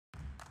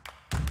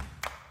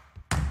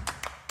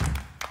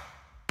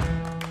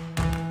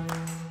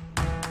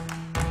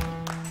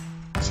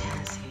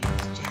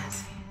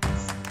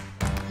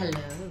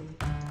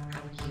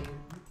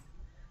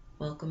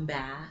Welcome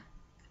back.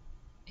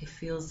 It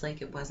feels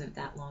like it wasn't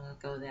that long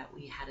ago that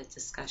we had a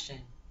discussion,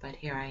 but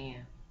here I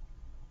am.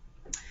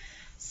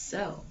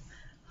 So,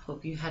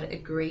 hope you had a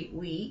great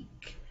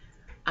week.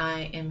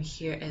 I am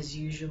here as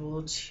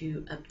usual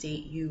to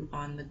update you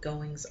on the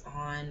goings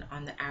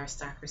on the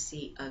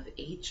aristocracy of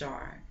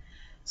HR.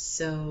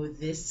 So,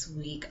 this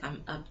week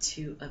I'm up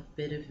to a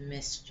bit of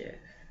mischief.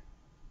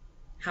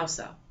 How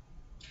so?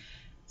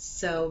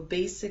 So,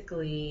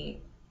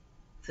 basically,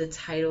 the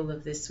title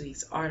of this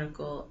week's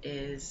article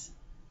is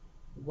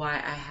Why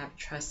I Have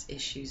Trust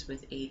Issues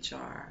with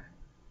HR.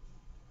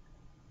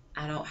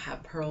 I don't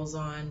have pearls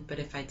on, but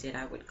if I did,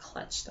 I would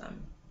clutch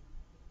them.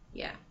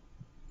 Yeah.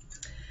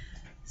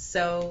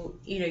 So,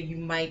 you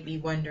might be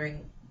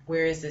wondering,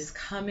 where is this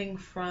coming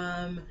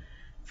from?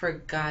 For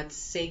God's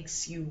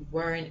sakes, you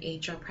were an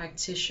HR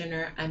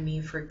practitioner. I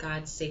mean, for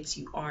God's sakes,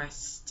 you are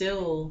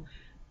still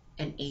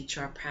an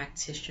HR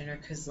practitioner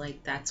because,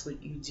 that's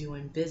what you do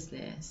in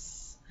business.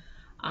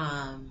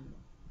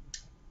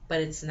 But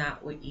it's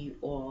not what you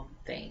all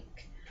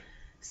think.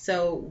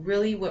 So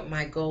really what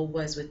my goal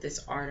was with this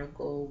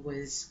article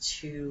was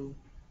to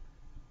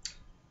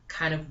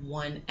kind of,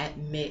 one,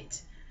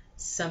 admit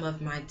some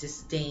of my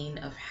disdain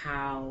of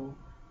how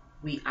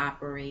we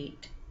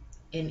operate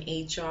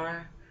in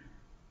HR,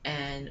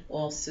 and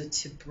also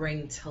to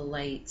bring to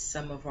light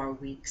some of our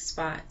weak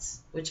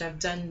spots, which I've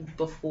done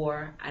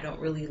before. I don't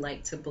really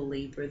like to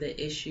belabor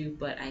the issue,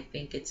 but I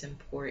think it's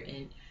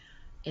important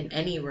in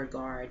any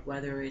regard,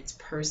 whether it's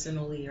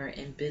personally or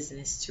in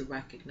business, to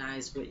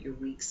recognize what your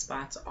weak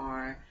spots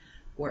are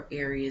or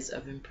areas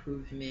of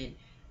improvement,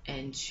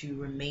 and to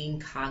remain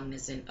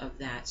cognizant of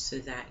that so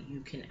that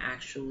you can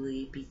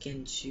actually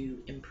begin to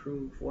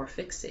improve or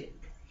fix it.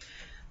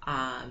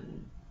 I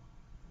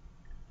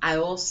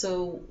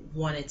also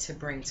wanted to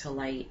bring to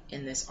light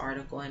in this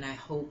article, and I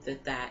hope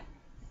that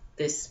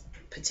this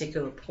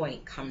particular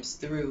point comes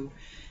through,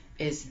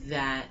 is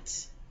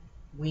that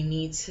we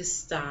need to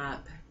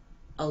stop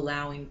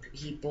allowing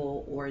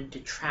people, or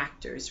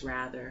detractors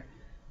rather,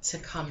 to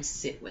come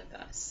sit with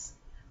us.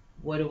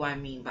 What do I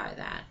mean by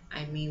that?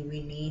 I mean,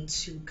 we need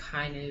to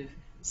kind of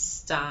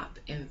stop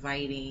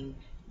inviting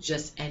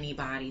just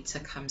anybody to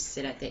come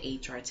sit at the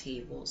HR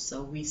table.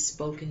 So we've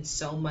spoken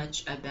so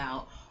much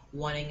about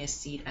wanting a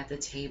seat at the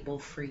table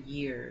for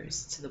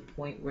years, to the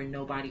point where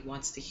nobody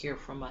wants to hear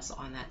from us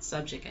on that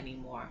subject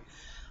anymore.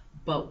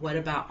 But what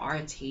about our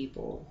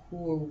table?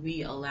 Who are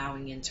we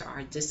allowing into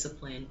our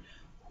discipline?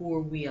 Who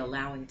are we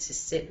allowing to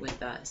sit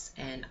with us?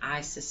 And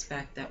I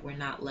suspect that we're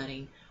not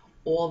letting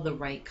all the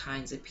right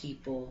kinds of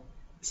people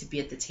to be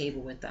at the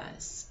table with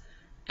us.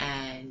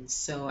 And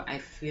so I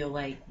feel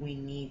like we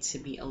need to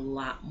be a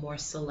lot more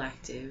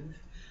selective,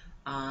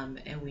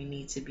 and we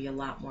need to be a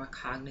lot more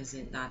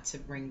cognizant not to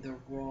bring the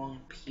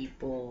wrong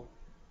people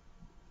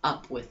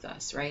up with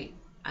us, right?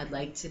 I'd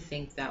like to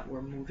think that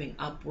we're moving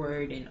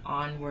upward and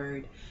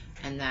onward,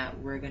 and that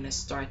we're going to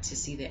start to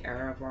see the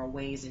error of our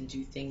ways and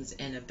do things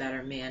in a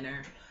better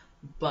manner.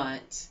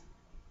 But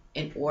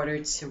in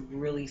order to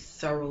really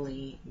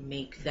thoroughly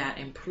make that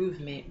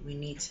improvement, we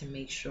need to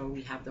make sure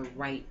we have the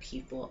right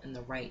people in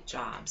the right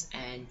jobs.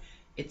 And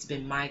it's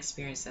been my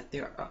experience that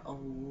there are a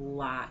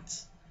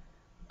lot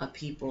of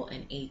people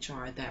in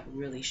HR that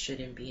really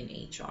shouldn't be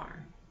in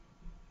HR.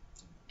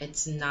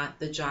 It's not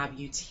the job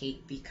you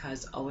take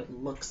because, it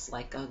looks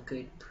like a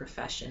good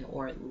profession,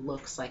 or it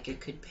looks like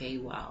it could pay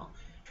well.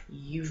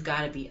 You've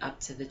got to be up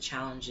to the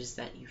challenges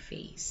that you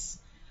face.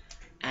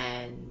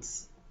 And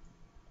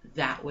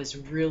that was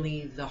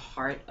really the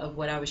heart of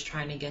what I was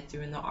trying to get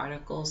through in the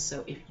article.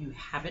 So if you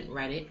haven't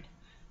read it,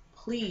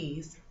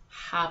 please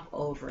hop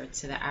over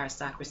to the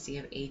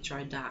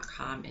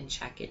aristocracyofhr.com and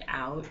check it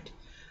out.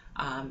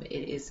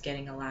 It is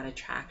getting a lot of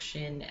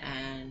traction,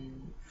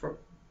 and for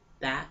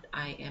that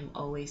I am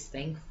always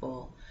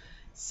thankful.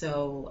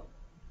 So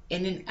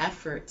in an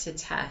effort to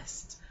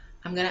test,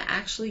 I'm going to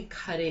actually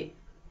cut it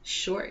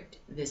short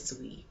this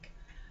week.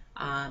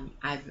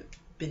 I've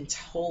been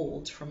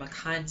told from a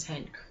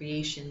content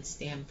creation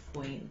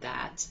standpoint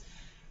that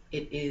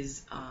it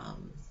is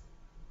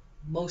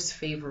most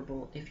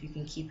favorable if you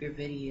can keep your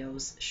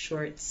videos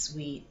short,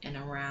 sweet, and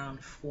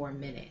around 4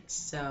 minutes.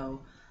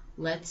 So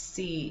let's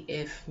see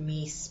if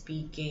me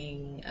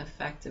speaking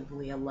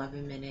effectively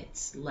 11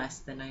 minutes less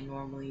than I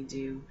normally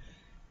do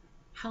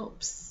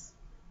helps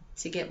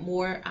to get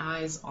more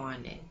eyes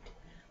on it.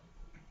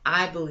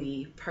 I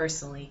believe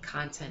personally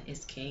content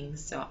is king,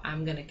 so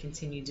I'm going to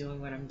continue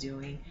doing what I'm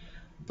doing.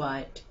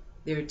 But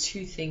there are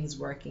two things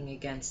working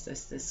against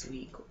us this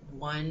week.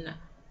 One,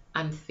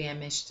 I'm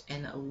famished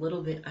and a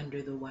little bit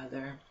under the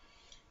weather.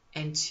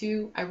 And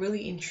two, I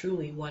really and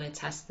truly want to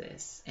test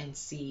this and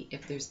see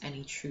if there's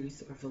any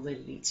truth or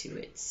validity to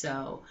it.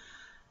 So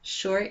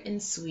short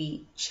and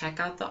sweet, check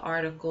out the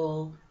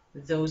article.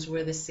 Those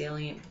were the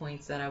salient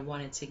points that I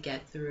wanted to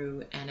get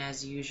through. And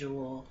as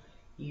usual,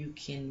 you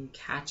can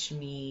catch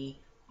me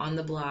on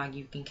the blog.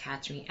 You can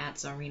catch me at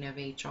Zarina of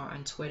HR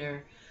on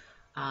Twitter.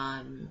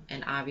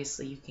 And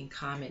obviously you can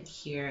comment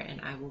here,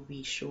 and I will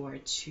be sure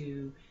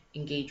to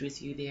engage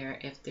with you there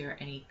if there are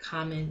any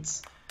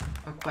comments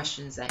or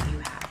questions that you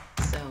have.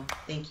 So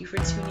thank you for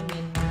tuning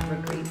in. Have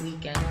a great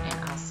weekend,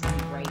 and I'll see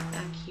you right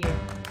back here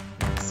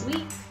next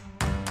week.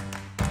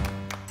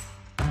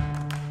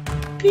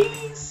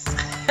 Peace.